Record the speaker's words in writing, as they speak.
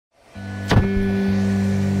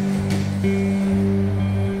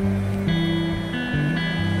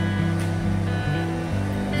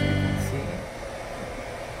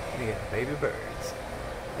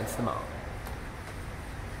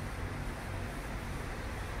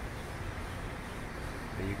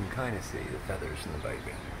but you can kind of see the feathers in the baby.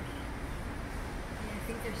 Yeah, I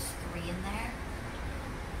think there's 3 in there.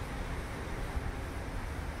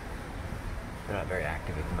 They're not very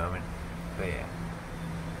active at the moment, but yeah.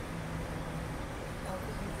 Oh,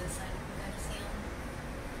 we can move this side. We gotta see them.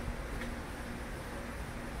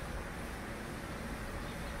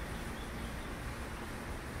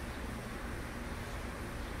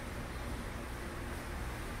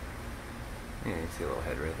 Yeah, you see a little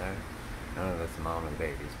head right there. I don't know if that's the mom or the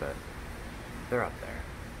babies, but they're up there.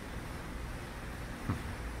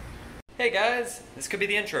 Hey guys, this could be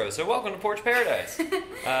the intro, so welcome to Porch Paradise.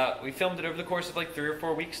 We filmed it over the course of like 3 or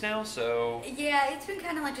 4 weeks now, so... Yeah, it's been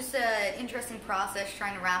kind of like just an interesting process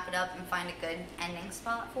trying to wrap it up and find a good ending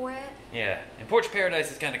spot for it. Yeah, and Porch Paradise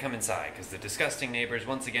has kind of come inside, because the disgusting neighbors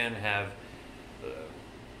once again have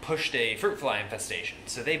pushed a fruit fly infestation.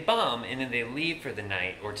 So they bomb, and then they leave for the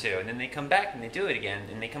night or 2, and then they come back and they do it again,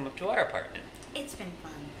 and they come up to our apartment. It's been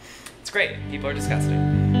fun. It's great. People are disgusting.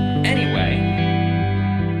 Anyway...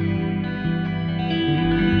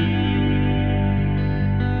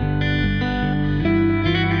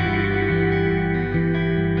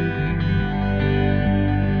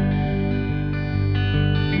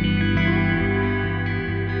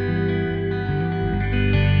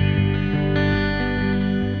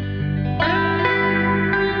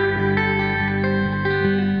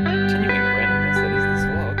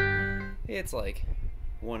 It's like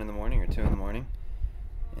 1 in the morning or 2 in the morning,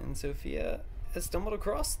 and Sophia has stumbled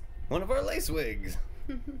across one of our lace wigs.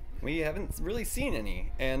 We haven't really seen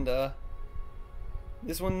any, and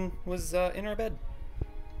this one was in our bed.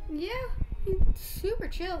 Yeah, he's super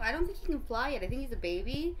chill. I don't think he can fly yet. I think he's a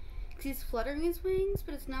baby because he's fluttering his wings,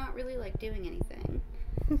 but it's not really like doing anything.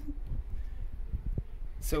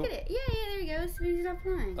 So look at it. Yeah, there he goes. He's not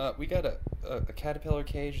flying. We got a caterpillar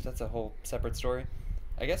cage. That's a whole separate story.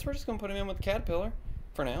 I guess we're just going to put him in with the caterpillar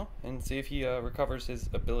for now and see if he recovers his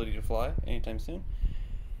ability to fly anytime soon.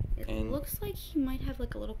 It looks like he might have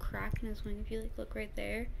like a little crack in his wing if you like look right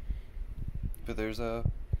there. But there's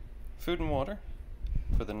food and water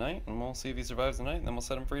for the night, and we'll see if he survives the night, and then we'll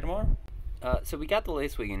set him free tomorrow. So we got the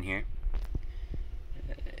lace wig in here,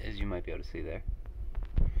 as you might be able to see there.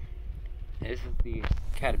 This is the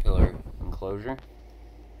caterpillar enclosure.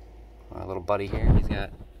 Our little buddy here, he's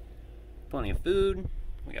got plenty of food.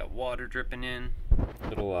 We got water dripping in.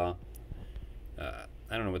 Little, I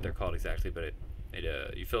don't know what they're called exactly, but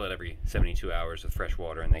you fill it every 72 hours with fresh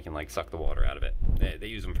water, and they can like suck the water out of it. They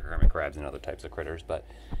use them for hermit crabs and other types of critters, but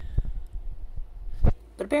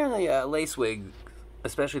apparently lace wig,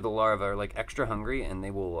 especially the larvae, are like extra hungry, and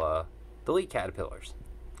they'll eat caterpillars.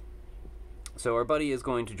 So our buddy is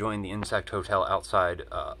going to join the insect hotel outside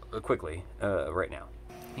quickly right now.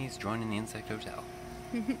 He's joining the insect hotel.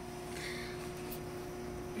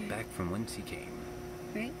 Back from whence he came.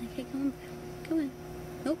 Right? Okay, come on.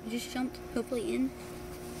 Nope, you just jumped, hopefully in.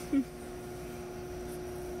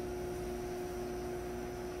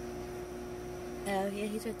 Oh, yeah,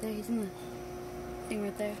 he's right there. He's in the thing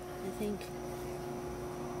right there, I think.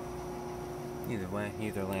 Either way, he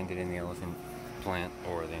either landed in the elephant plant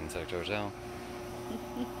or the insect hotel.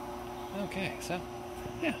 Okay, so,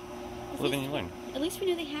 yeah. Live and you learn. At least we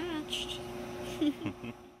know they hatched.